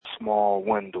Small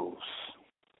Windows,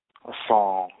 a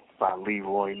song by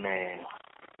Leroy Mann.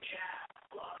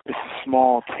 It's a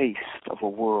small taste of a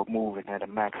world moving at a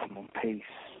maximum pace.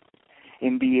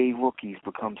 NBA rookies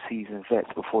become seasoned vets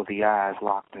before the eyes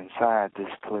locked inside this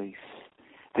place.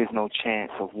 There's no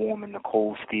chance of warming the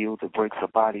cold steel that breaks a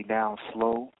body down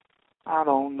slow. I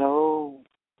don't know.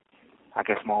 I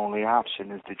guess my only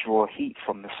option is to draw heat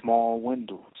from the small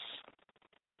windows.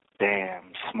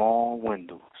 Damn, small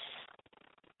windows.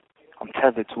 I'm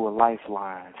tethered to a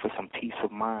lifeline for some peace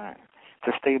of mind,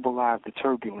 to stabilize the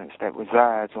turbulence that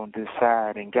resides on this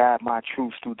side and guide my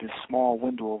truth through this small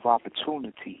window of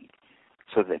opportunity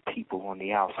so that people on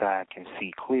the outside can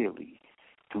see clearly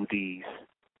through these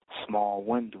small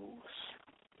windows.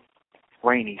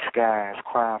 Rainy skies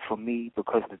cry for me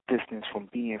because the distance from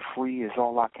being free is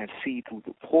all I can see through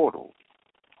the portal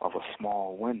of a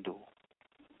small window.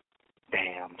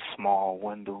 Damn, small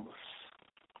windows.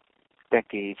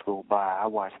 Decades go by, I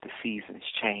watch the seasons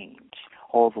change.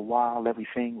 All the while,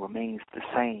 everything remains the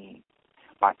same.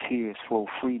 My tears flow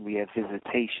freely at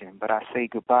visitation, but I say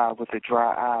goodbye with a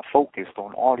dry eye focused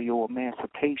on audio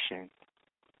emancipation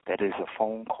that is a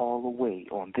phone call away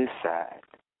on this side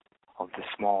of the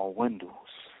small windows.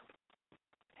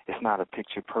 It's not a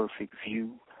picture-perfect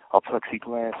view. A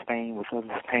plexiglass stain with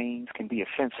others' pains can be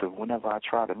offensive whenever I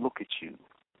try to look at you.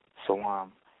 So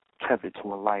I'm tethered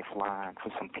to a lifeline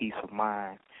for some peace of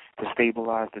mind, to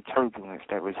stabilize the turbulence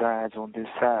that resides on this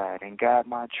side and guide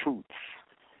my truths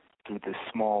through this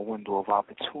small window of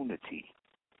opportunity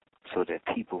so that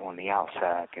people on the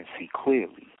outside can see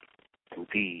clearly through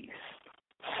these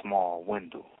small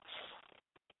windows.